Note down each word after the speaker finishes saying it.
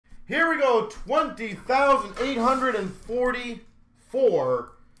Here we go,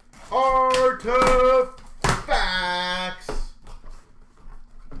 20,844 artifacts.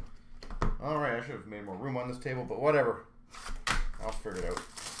 All right, I should have made more room on this table, but whatever. I'll figure it out.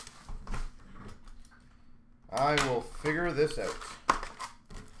 I will figure this out.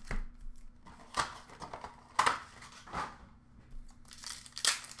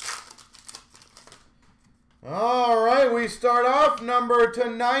 All right, we start off number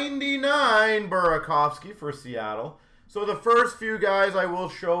 /99, Burakovsky for Seattle. So the first few guys I will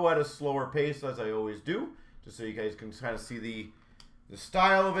show at a slower pace, as I always do, just so you guys can kind of see the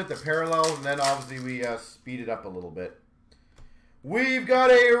style of it, the parallels, and then obviously we speed it up a little bit. We've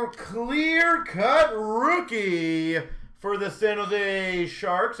got a clear-cut rookie for the San Jose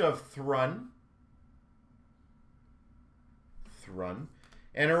Sharks of Thrun.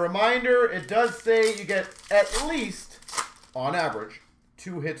 And a reminder, it does say you get at least, on average,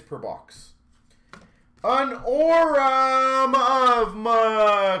 2 hits per box. An Orem of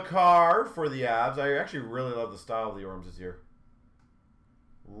Makar for the Avs. I actually really love the style of the Orems this year.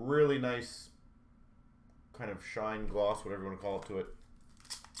 Really nice kind of shine, gloss, whatever you want to call it to it.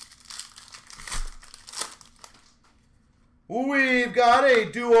 We've got a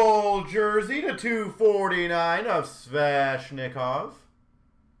dual jersey /249 of Sveshnikov.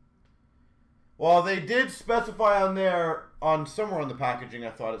 Well, they did specify on there, somewhere on the packaging,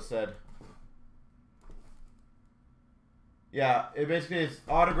 I thought it said. Yeah, it basically is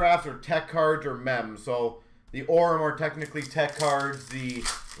autographs or tech cards or mems. So the Orem are technically tech cards. The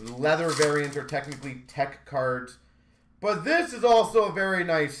leather variants are technically tech cards. But this is also a very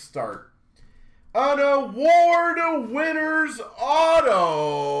nice start. An award winners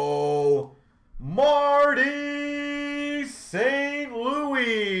auto, Marty St.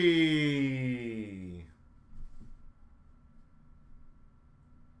 Louis.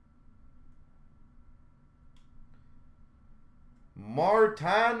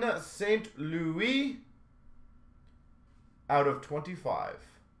 Martin St. Louis out of 25.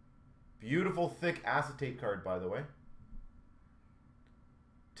 Beautiful thick acetate card, by the way.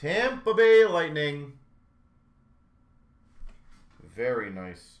 Tampa Bay Lightning. Very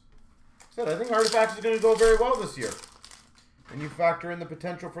nice. I think Artifacts is going to go very well this year. When you factor in the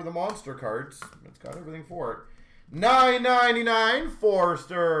potential for the monster cards, it's got everything for it. $9.99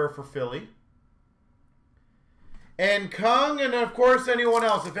 Forster for Philly. And Kung, and of course anyone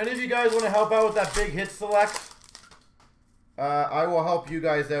else. If any of you guys want to help out with that big hit select, I will help you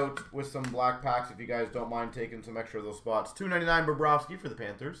guys out with some black packs if you guys don't mind taking some extra of those spots. $2.99 Bobrovsky for the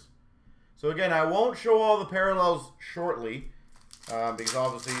Panthers. So again, I won't show all the parallels shortly, because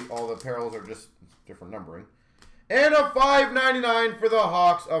obviously all the parallels are just different numbering. And a $5.99 for the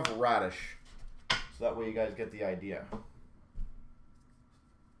Hawks of Radish. So that way you guys get the idea.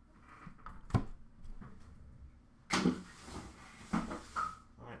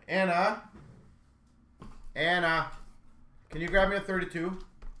 Anna, can you grab me a 32?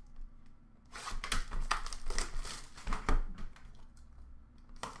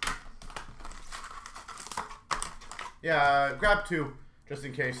 Yeah, grab 2, just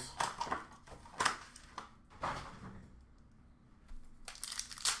in case.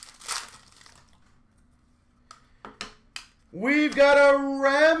 We've got a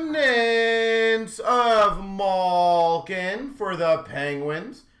remnant of Malkin for the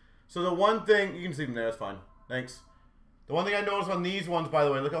Penguins. So the one thing, you can see them there, that's fine. Thanks. The one thing I noticed on these ones, by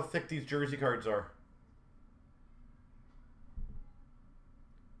the way, look how thick these jersey cards are.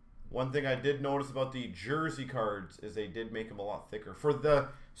 One thing I did notice about the jersey cards is they did make them a lot thicker. For the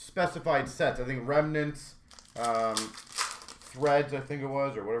specified sets, I think remnants, threads, I think it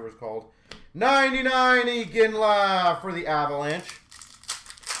was, or whatever it's called. $99 Iginla for the Avalanche.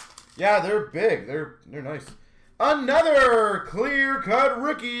 Yeah, they're big. They're nice. Another clear-cut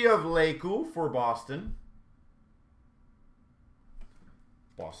rookie of Leiku for Boston.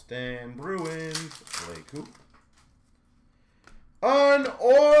 Boston Bruins, Leiku. An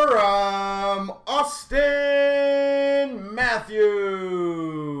Orem Austin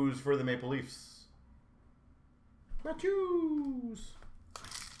Matthews for the Maple Leafs. Matthews.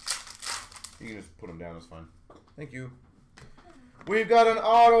 You can just put them down, that's fine. Thank you. We've got an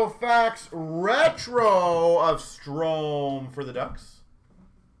Autofax Retro of Strome for the Ducks.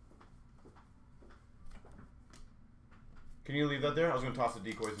 Can you leave that there? I was going to toss the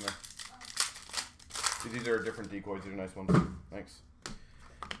decoys in there. These are different decoys. These are nice ones. Thanks.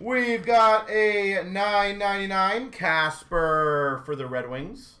 We've got a $9.99 Casper for the Red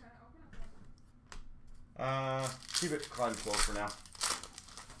Wings. Keep it close for now.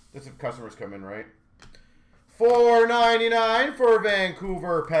 Just if customers come in, right? $4.99 for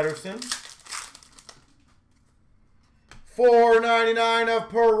Vancouver Pedersen. $4.99 of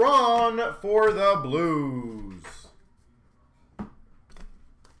Perron for the Blues.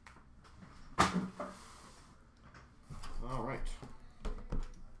 All right.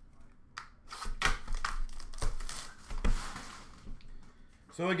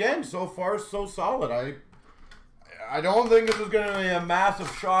 So again, so far so solid. I don't think this is going to be a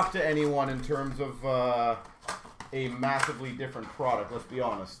massive shock to anyone in terms of a massively different product, let's be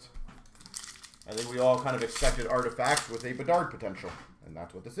honest. I think we all kind of expected artifacts with a Bedard potential, and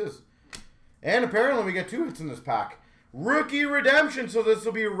that's what this is. And apparently we get 2 hits in this pack. Rookie Redemption, so this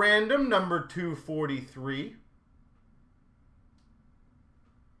will be random, number 243.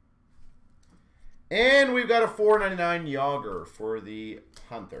 And we've got a $4.99 Yager for the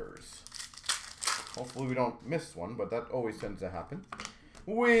Panthers. Hopefully we don't miss one, but that always tends to happen.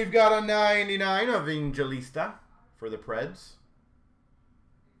 We've got a $99 of Angelista for the Preds.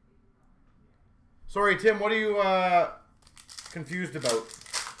 Sorry, Tim, what are you confused about?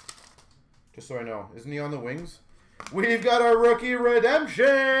 Just so I know. Isn't he on the wings? We've got a Rookie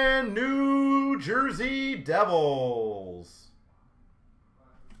Redemption, New Jersey Devils.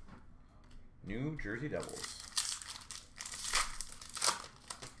 New Jersey Devils.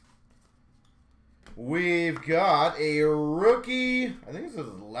 We've got a rookie, I think this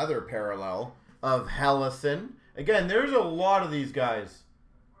is leather parallel, of Hellison. Again, there's a lot of these guys.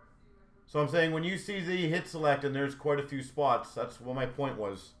 So I'm saying when you see the hit select and there's quite a few spots, that's what my point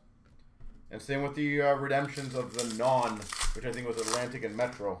was. And same with the redemptions of the non, which I think was Atlantic and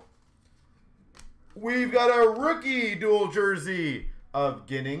Metro. We've got a rookie dual jersey of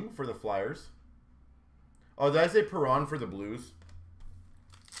Ginning for the Flyers. Oh, did I say Perron for the Blues?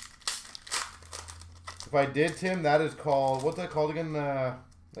 If I did, Tim, that is called, what's that called again?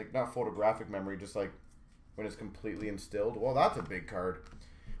 Like, not photographic memory, just like when it's completely instilled. Well, that's a big card.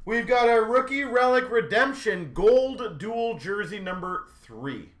 We've got a Rookie Relic Redemption Gold Dual Jersey number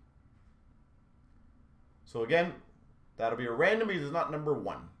 3. So again, that'll be a random because it's not number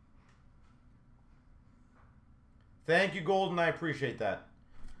 1. Thank you, Golden. I appreciate that.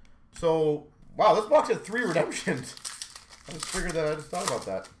 So, wow, this box had 3 redemptions. I just figured that. I just thought about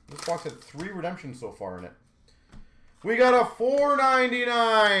that. This box had 3 redemptions so far in it. We got a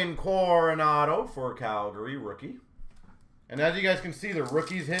 $4.99 Coronado for Calgary rookie. And as you guys can see, the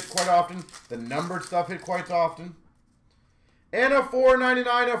rookies hit quite often. The numbered stuff hit quite often. And a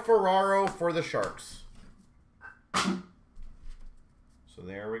 $4.99 of Ferraro for the Sharks. So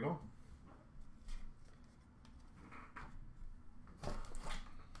there we go.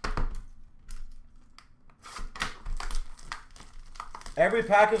 Every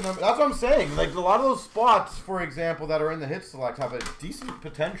pack is number. That's what I'm saying. Like a lot of those spots, for example, that are in the hit select have a decent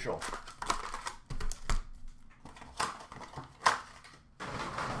potential.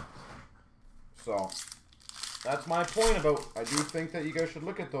 So that's my point about. I do think that you guys should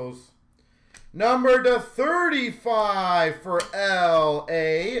look at those. Number to 35 for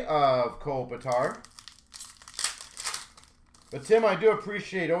LA of Kopitar. But Tim, I do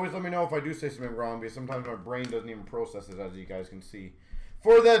appreciate. Always let me know if I do say something wrong because sometimes my brain doesn't even process it, as you guys can see.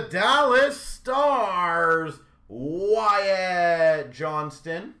 For the Dallas Stars, Wyatt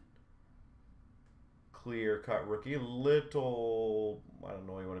Johnston. Clear cut rookie. Little, I don't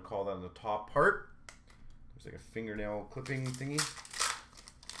know what you want to call that on the top part. It's like a fingernail clipping thingy.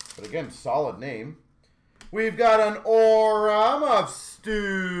 But again, solid name. We've got an Oram of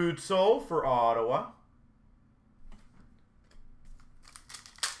Stützle for Ottawa.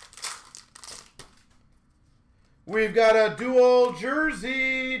 We've got a dual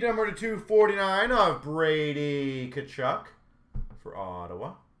jersey, number to 249 of Brady Tkachuk for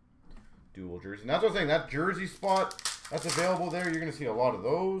Ottawa. Dual jersey. And that's what I'm saying. That jersey spot that's available there, you're going to see a lot of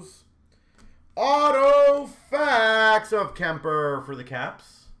those. Auto Facts of Kemper for the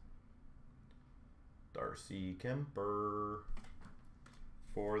Caps. Darcy Kemper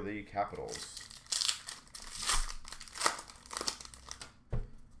for the Capitals.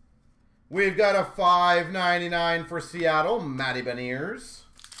 We've got a $5.99 for Seattle, Matty Beniers.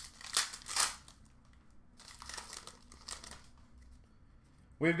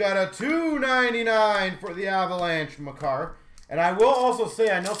 We've got a $2.99 for the Avalanche, Makar. And I will also say,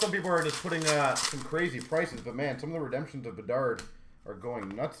 I know some people are just putting some crazy prices, but man, some of the redemptions of Bedard are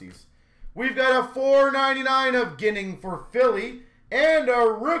going nutsies. We've got a $4.99 of Ginning for Philly, and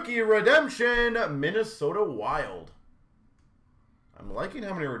a rookie redemption, Minnesota Wild. I'm liking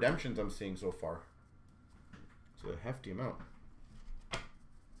how many redemptions I'm seeing so far. It's a hefty amount.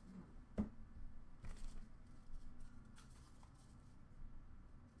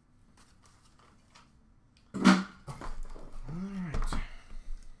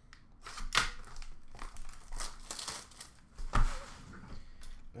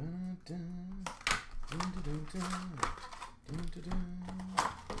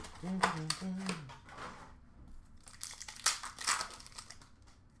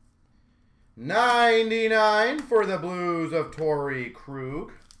 $99 for the Blues of Torrey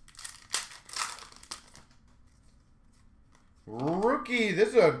Krug. Rookie, this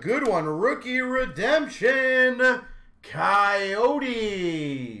is a good one. Rookie Redemption,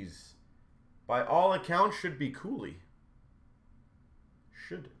 Coyotes. By all accounts, should be Cooley.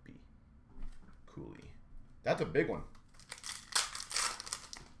 Should be Cooley. That's a big one.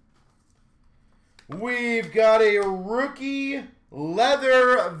 We've got a rookie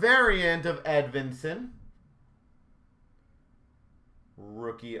leather variant of Edvinson.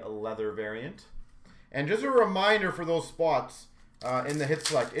 Rookie leather variant. And just a reminder for those spots in the hit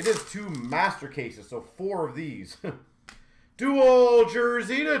select, it is 2 master cases, so 4 of these. Dual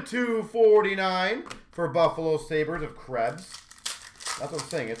jersey to 249 for Buffalo Sabres of Krebs. That's what I'm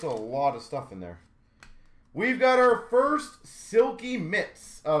saying, it's a lot of stuff in there. We've got our first silky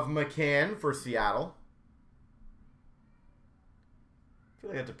mitts of McCann for Seattle. I feel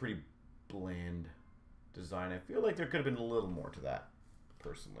like that's a pretty bland design. I feel like there could have been a little more to that,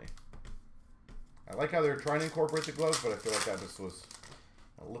 personally. I like how they're trying to incorporate the gloves, but I feel like that just was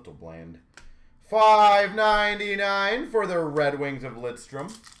a little bland. $5.99 for the Red Wings of Lidstrom.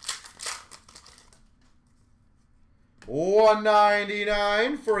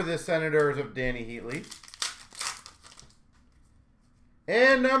 $1.99 for the Senators of Danny Heatley.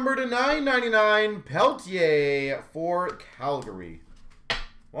 And number to $9.99, Peltier for Calgary.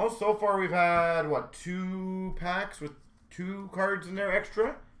 Well, so far we've had, what, 2 packs with 2 cards in there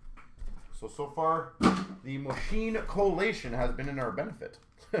extra? So far, the machine collation has been in our benefit.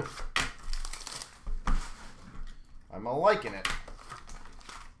 I'm liking it.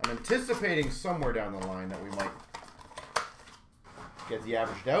 I'm anticipating somewhere down the line that we might get the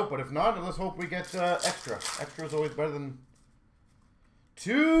averaged out, but if not, let's hope we get extra. Extra is always better than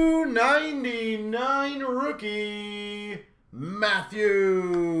 $2.99 rookie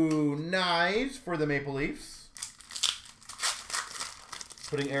Matthew Knies for the Maple Leafs.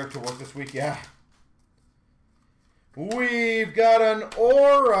 Putting Eric to work this week, yeah. We've got an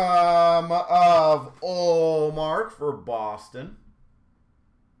Aurum of Ullmark for Boston.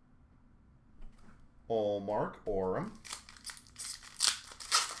 Ullmark, Aurum.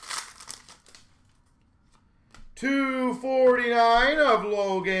 $2.49 of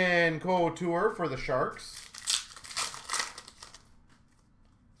Logan Couture for the Sharks.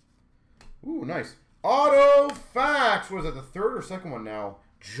 Ooh, nice. Auto Fax. Was it the 3rd or 2nd one now?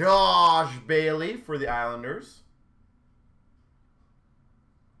 Josh Bailey for the Islanders.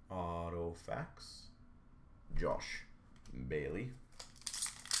 Auto Fax. Josh Bailey.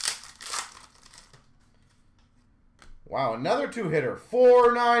 Wow, another 2-hitter.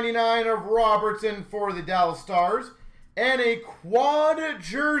 $4.99 of Robertson for the Dallas Stars. And a quad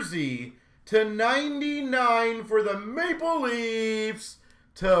jersey to 99 for the Maple Leafs.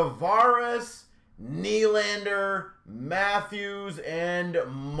 Tavares, Nylander, Matthews, and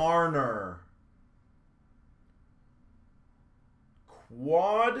Marner.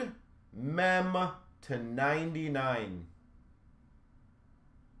 Quad mem to 99.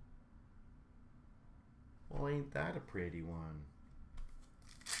 Well, ain't that a pretty one?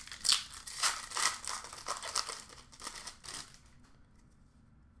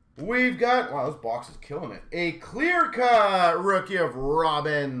 We've got, wow, this box is killing it. A clear-cut rookie of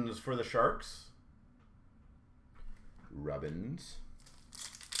Robbins for the Sharks. Robbins.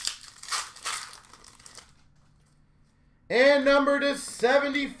 And number to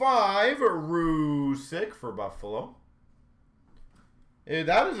 75, Rusick for Buffalo.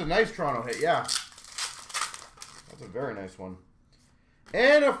 That is a nice Toronto hit, yeah. That's a very nice one.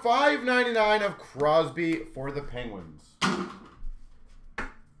 And a $5.99 of Crosby for the Penguins.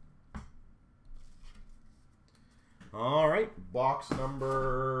 All right, box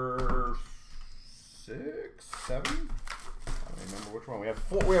number 6, 7. I don't remember which one. We have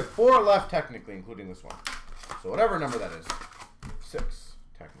 4. We have 4 left technically, including this one. So whatever number that is, 6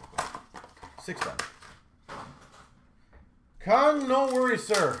 technically. 6 left. Kung, no worries,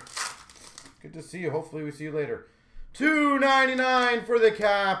 sir. Good to see you. Hopefully we see you later. $2.99 for the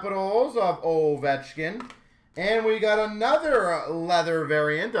Capitals of Ovechkin, and we got another leather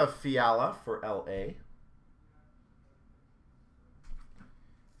variant of Fiala for LA.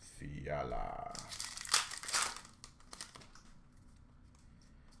 Fiala.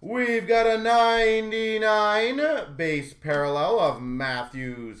 We've got a 99 base parallel of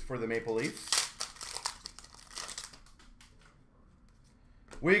Matthews for the Maple Leafs.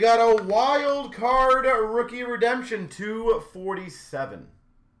 We got a wild card rookie redemption, 247.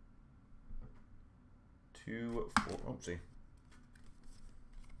 Oopsie.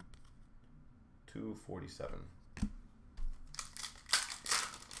 247.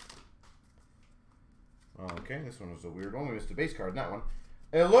 Okay, this one was a weird one. We missed a base card in that one.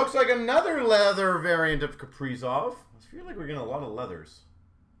 It looks like another leather variant of Kaprizov. I feel like we're getting a lot of leathers.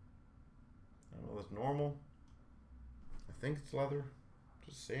 I don't know if that's normal. I think it's leather.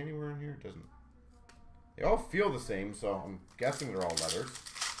 Does it say anywhere in here? It doesn't. They all feel the same, so I'm guessing they're all leathers.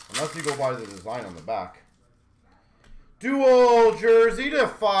 Unless you go by the design on the back. Dual jersey to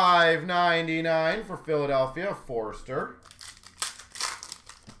 $5.99 for Philadelphia, Forster.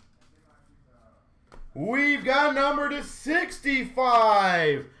 We've got number to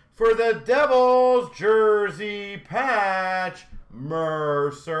 65 for the Devils, jersey patch,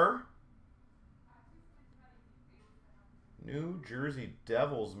 Mercer. New Jersey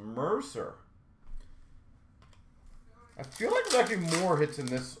Devils, Mercer. I feel like there's actually more hits in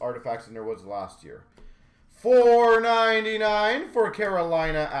this Artifacts than there was last year. $4.99 for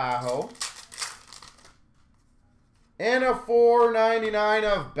Carolina, Aho. And a $4.99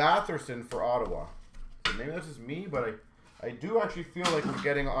 of Batherson for Ottawa. So maybe that's just me, but I do actually feel like we're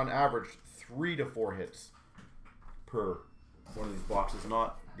getting on average 3 to 4 hits per one of these boxes,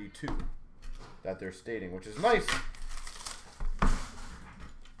 not the 2 that they're stating, which is nice.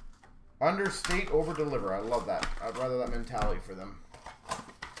 Understate, over deliver. I love that. I'd rather that mentality for them.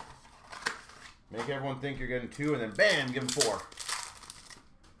 Make everyone think you're getting 2, and then bam, give them 4.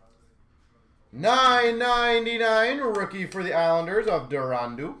 $9.99 rookie for the Islanders of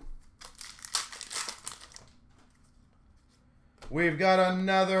Durandu. We've got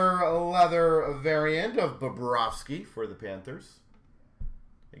another leather variant of Bobrovsky for the Panthers.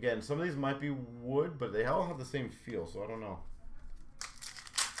 Again, some of these might be wood, but they all have the same feel, so I don't know.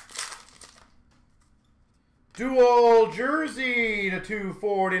 Dual jersey to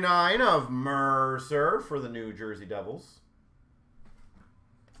 $2.49 of Mercer for the New Jersey Devils.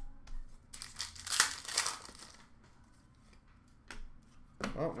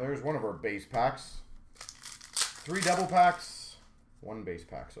 Oh, there's one of our base packs. 3 double packs, 1 base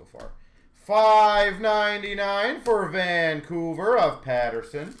pack so far. $5.99 for Vancouver of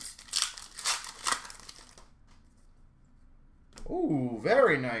Patterson. Ooh,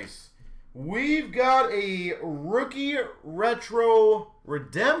 very nice. We've got a rookie retro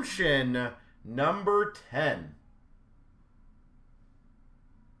redemption number 10.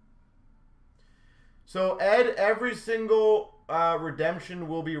 So Ed, every single redemption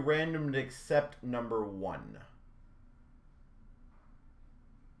will be randomed except number 1.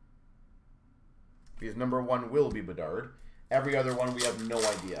 Because number 1 will be Bedard. Every other one we have no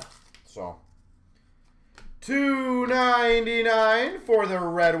idea. So $2.99 for the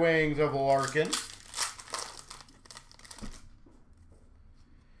Red Wings of Larkin.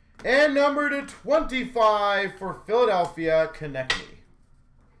 And number to 25 for Philadelphia, Konechny.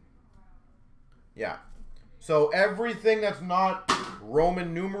 Yeah. So everything that's not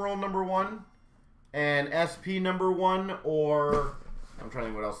Roman numeral number 1 and SP number 1, or I'm trying to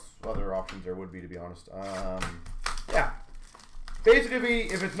think what else other options there would be, to be honest. Yeah.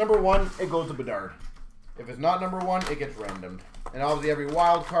 Basically, if it's number 1, it goes to Bedard. If it's not number 1, it gets randomed. And obviously every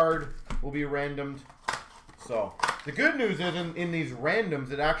wild card will be randomed. So the good news is in these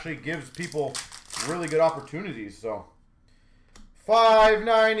randoms, it actually gives people really good opportunities. So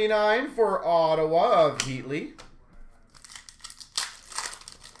 $5.99 for Ottawa of Heatley.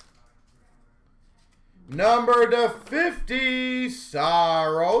 Number to 50,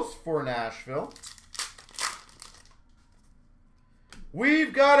 Saros for Nashville.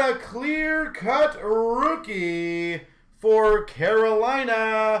 We've got a clear-cut rookie for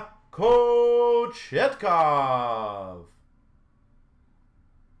Carolina, Kochetkov.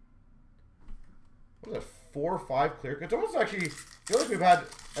 What is that, 4 or 5 clear cuts? It's almost actually, I feel like we've had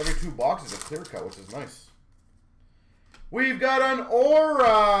every 2 boxes a clear cut, which is nice. We've got an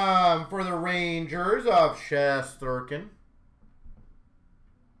Aurum for the Rangers of Shesterkin.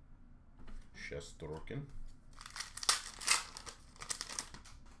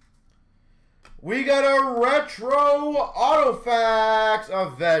 We got a retro Autofax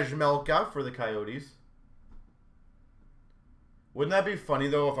of Vejmelka for the Coyotes. Wouldn't that be funny,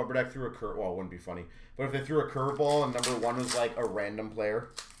 though, if Upper Deck threw a curve... Well, it wouldn't be funny. But if they threw a curveball and number 1 was, like, a random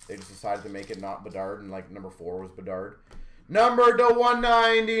player. They just decided to make it not Bedard, and, like, number 4 was Bedard. Number to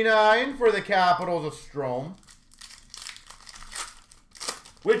 199 for the Capitals of Strome.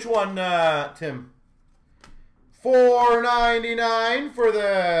 Which one, Tim? $4.99 for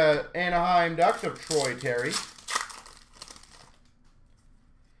the Anaheim Ducks of Troy Terry.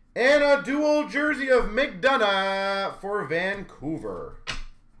 And a dual jersey of McDonough for Vancouver.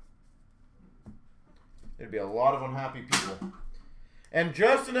 There'd be a lot of unhappy people. And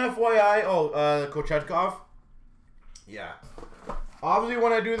just an FYI, Kochetkov. Yeah. Obviously,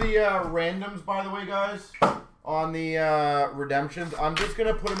 when I do the randoms, by the way, guys, on the redemptions, I'm just going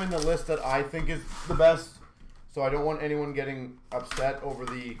to put them in the list that I think is the best. So I don't want anyone getting upset over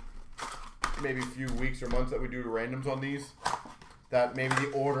the maybe few weeks or months that we do randoms on these. That maybe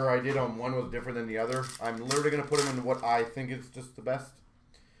the order I did on one was different than the other. I'm literally going to put them in what I think is just the best.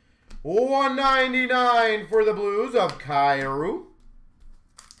 $199 for the Blues of Kairu.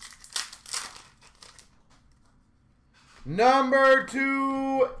 Number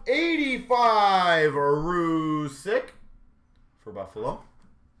 285, Rusick for Buffalo.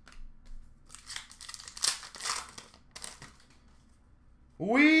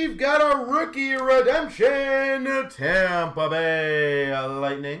 We've got a rookie redemption, Tampa Bay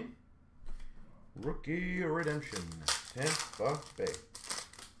Lightning. Rookie redemption, Tampa Bay.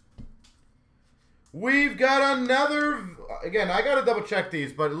 We've got another, again, I got to double check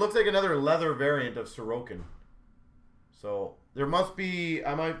these, but it looks like another leather variant of Sorokin. So, there must be,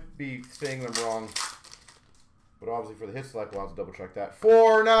 I might be saying them wrong. But obviously for the hit select, we'll have to double check that.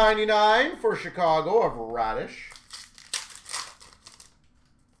 $4.99 for Chicago of Radish.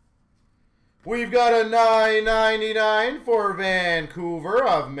 We've got a $9.99 for Vancouver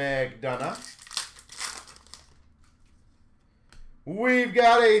of McDonough. We've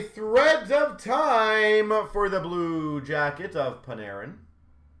got a Threads of Time for the Blue Jackets of Panarin.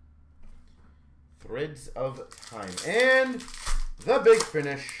 Threads of Time. And the big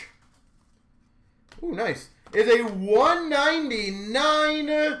finish. Ooh, nice. Is a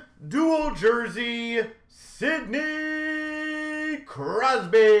 $199 dual jersey, Sidney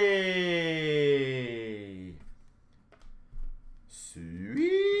Crosby.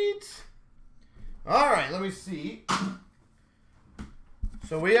 Sweet. All right, let me see.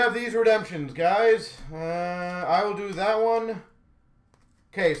 So we have these redemptions, guys. I will do that one.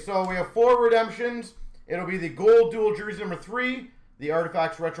 Okay, so we have 4 redemptions. It'll be the gold dual jersey number 3, the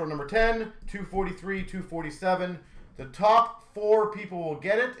Artifacts retro number 10, 243, 247. The top 4 people will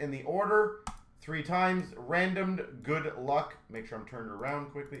get it in the order 3 times. Randomed. Good luck. Make sure I'm turned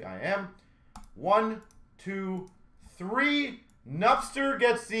around quickly. I am. 1, 2, 3. Nupster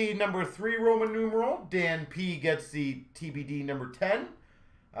gets the number 3 Roman numeral. Dan P gets the TBD number 10.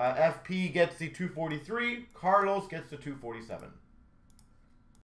 FP gets the 243. Carlos gets the 247.